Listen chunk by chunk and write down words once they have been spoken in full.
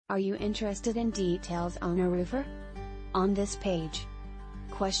Are you interested in details on a roofer? On this page.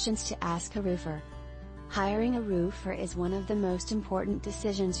 Questions to ask a roofer. Hiring a roofer is one of the most important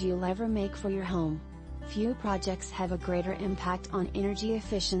decisions you'll ever make for your home. Few projects have a greater impact on energy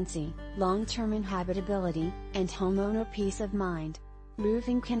efficiency, long-term inhabitability, and homeowner peace of mind.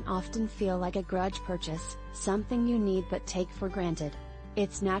 Roofing can often feel like a grudge purchase, something you need but take for granted.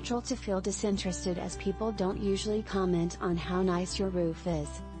 It's natural to feel disinterested as people don't usually comment on how nice your roof is.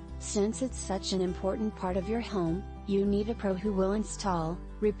 Since it's such an important part of your home, you need a pro who will install,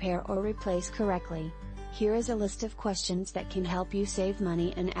 repair or replace correctly. Here is a list of questions that can help you save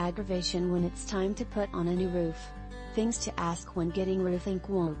money and aggravation when it's time to put on a new roof. Things to ask when getting roofing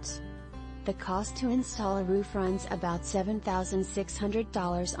quotes. The cost to install a roof runs about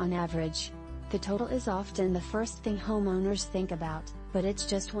 $7,600 on average. The total is often the first thing homeowners think about, but it's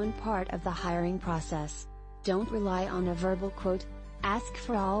just one part of the hiring process. Don't rely on a verbal quote. Ask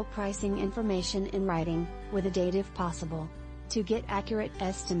for all pricing information in writing, with a date if possible. To get accurate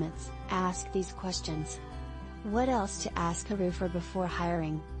estimates, ask these questions. What else to ask a roofer before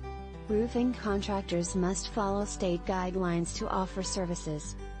hiring? Roofing contractors must follow state guidelines to offer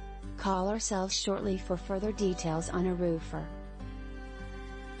services. Call ourselves shortly for further details on a roofer.